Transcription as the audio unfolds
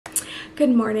Good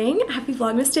morning. Happy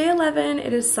Vlogmas Day 11.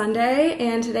 It is Sunday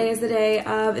and today is the day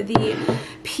of the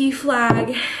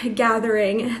PFLAG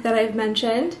gathering that I've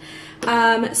mentioned.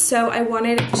 So I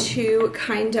wanted to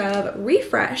kind of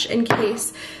refresh in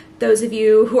case those of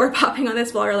you who are popping on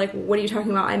this vlog are like, what are you talking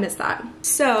about? I missed that.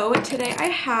 So today I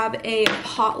have a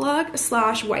potluck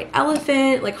slash white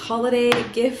elephant, like holiday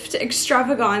gift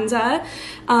extravaganza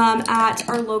at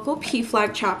our local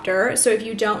PFLAG chapter. So if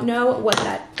you don't know what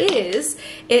that is,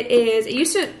 it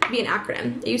used to be an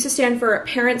acronym. It used to stand for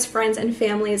Parents, Friends, and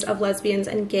Families of Lesbians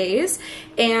and Gays.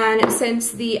 And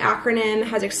since the acronym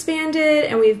has expanded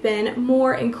and we've been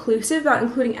more inclusive about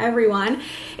including everyone,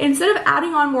 instead of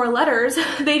adding on more letters,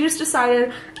 they just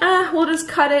decided, we'll just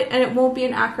cut it and it won't be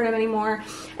an acronym anymore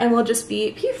and we'll just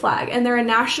be PFLAG. And they're a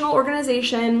national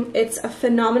organization. It's a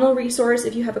phenomenal resource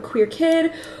if you have a queer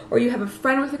kid or you have a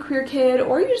friend with a queer kid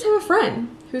or you just have a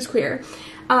friend who's queer.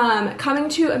 Coming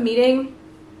to a meeting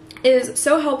is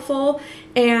so helpful,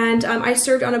 and I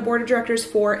served on a board of directors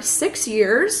for 6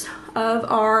 years of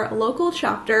our local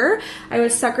chapter. I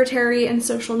was secretary in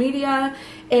social media,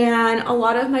 and a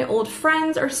lot of my old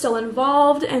friends are still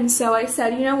involved, and so I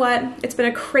said, you know what, it's been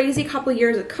a crazy couple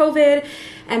years of COVID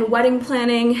and wedding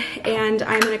planning, and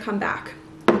I'm gonna come back.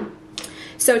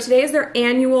 So today is their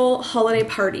annual holiday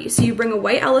party. So you bring a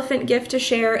white elephant gift to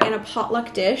share and a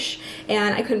potluck dish,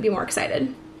 and I couldn't be more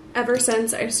excited. Ever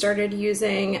since I started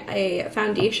using a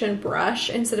foundation brush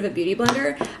instead of a beauty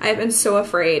blender, I've been so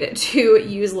afraid to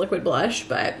use liquid blush,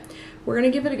 but we're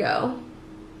gonna give it a go.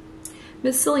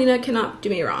 Miss Selena cannot do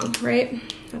me wrong, right?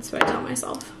 That's what I tell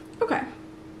myself. Okay,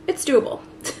 it's doable.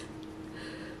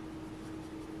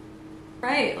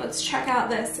 Right, let's check out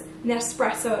this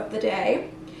Nespresso of the day.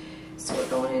 So we're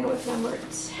going in with number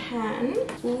 10.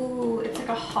 Ooh, it's like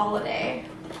a holiday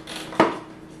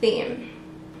theme.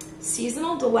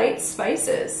 Seasonal Delight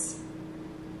Spices.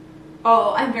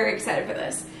 Oh, I'm very excited for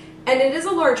this. And it is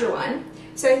a larger one,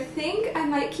 so I think I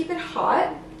might keep it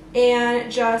hot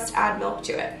and just add milk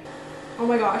to it. Oh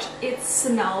my gosh, it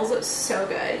smells so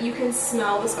good. You can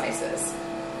smell the spices.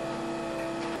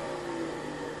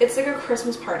 It's like a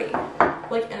Christmas party,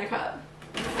 like in a cup.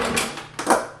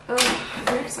 Oh,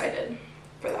 I'm excited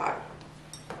for that.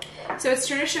 So it's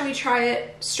tradition we try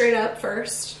it straight up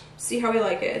first, see how we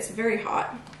like it. It's very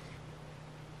hot.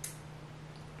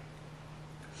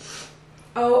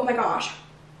 Oh my gosh.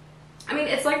 I mean,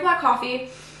 it's like black coffee.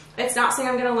 It's not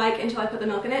something I'm gonna like until I put the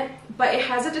milk in it, but it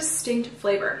has a distinct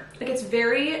flavor. Like, it's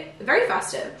very, very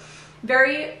festive,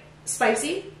 very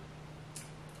spicy,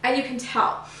 and you can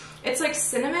tell. It's like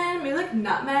cinnamon, maybe like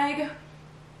nutmeg.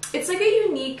 It's like a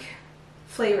unique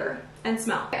flavor and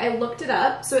smell. I looked it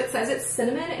up, so it says it's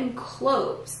cinnamon and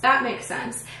cloves. That makes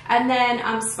sense. And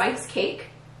then spice cake.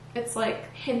 It's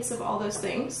like hints of all those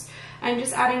things. I'm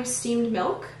just adding steamed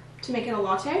milk to make it a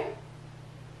latte.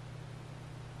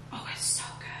 Oh, it's so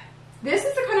good. This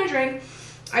is the kind of drink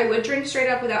I would drink straight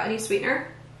up without any sweetener,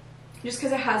 just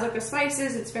because it has like the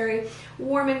spices. It's very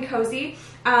warm and cozy,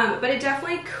 but it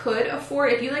definitely could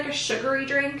afford, if you like a sugary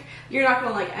drink, you're not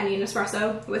gonna like any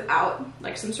Nespresso without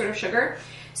like some sort of sugar.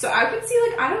 So I could see,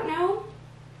 like, I don't know,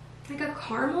 like a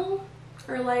caramel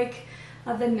or like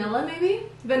a vanilla maybe.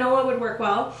 Vanilla would work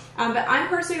well, but I'm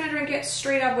personally gonna drink it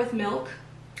straight up with milk.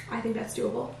 I think that's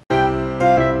doable.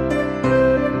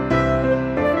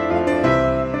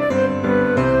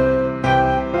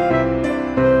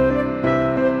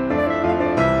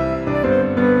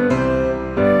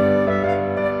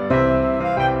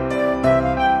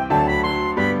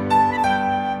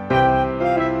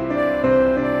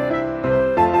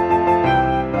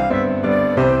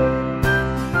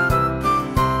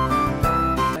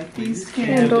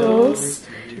 Candles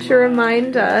to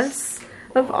remind us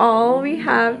of all we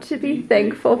have to be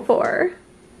thankful for.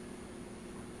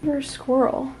 You're a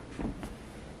squirrel.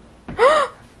 I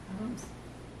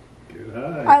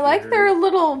like their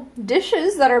little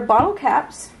dishes that are bottle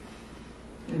caps.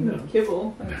 And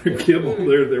kibble. Kibble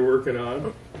they're working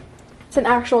on. It's an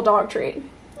actual dog treat.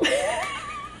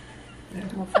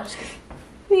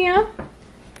 Yeah.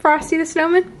 Frosty the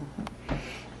Snowman.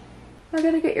 I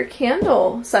gotta get your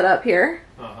candle set up here.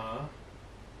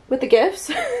 With the gifts.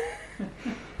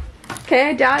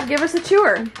 Okay, Dad, give us a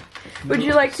tour. Would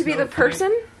you like to be the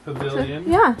person? Pavilion.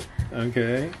 Yeah.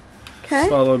 Okay. Okay.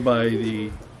 Followed by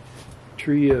the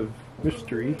Tree of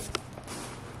Mystery.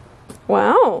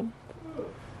 Wow.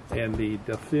 And the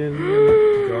Delphin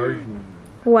Garden.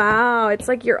 Wow, it's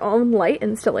like your own light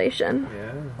installation.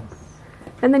 Yes.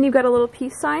 And then you've got a little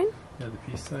peace sign. Yeah,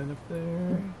 the peace sign up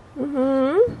there.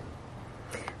 Mm-hmm.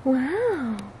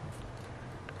 Wow.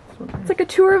 It's like a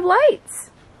tour of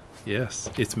lights. Yes,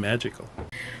 it's magical.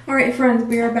 All right, friends,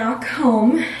 we are back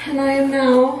home, and I am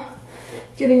now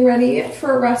getting ready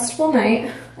for a restful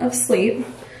night of sleep.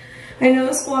 I know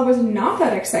this vlog was not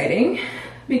that exciting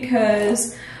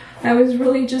because I was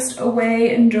really just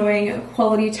away enjoying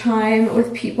quality time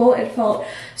with people. It felt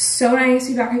so nice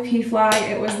to be back at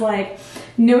PFLAG. It was like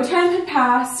no time had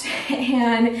passed,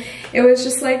 and it was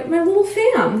just like my little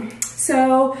fam.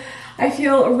 So I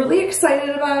feel really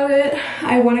excited about it.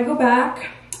 I want to go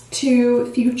back to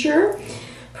future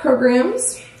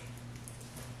programs,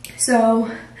 so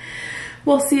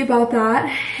we'll see about that.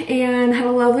 And had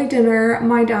a lovely dinner.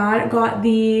 My dad got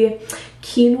the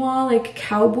quinoa, like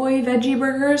cowboy veggie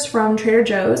burgers from Trader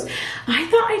Joe's. I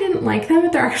thought I didn't like them,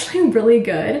 but they're actually really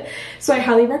good, so I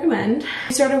highly recommend.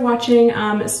 I started watching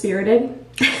Spirited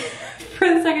for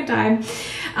the second time.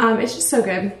 It's just so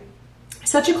good.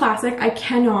 Such a classic. I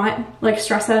cannot like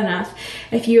stress that enough.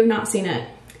 If you have not seen it,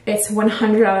 it's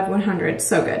 100 out of 100,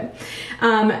 so good.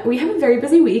 We have a very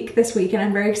busy week this week, and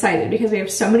I'm very excited because we have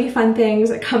so many fun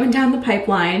things coming down the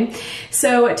pipeline.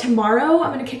 So tomorrow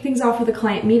I'm gonna kick things off with a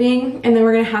client meeting, and then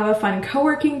we're gonna have a fun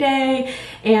co-working day,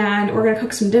 and we're gonna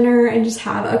cook some dinner and just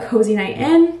have a cozy night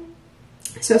in.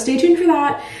 So stay tuned for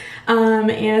that, and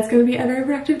it's gonna be a very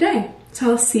productive day. So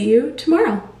I'll see you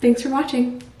tomorrow. Thanks for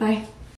watching, bye.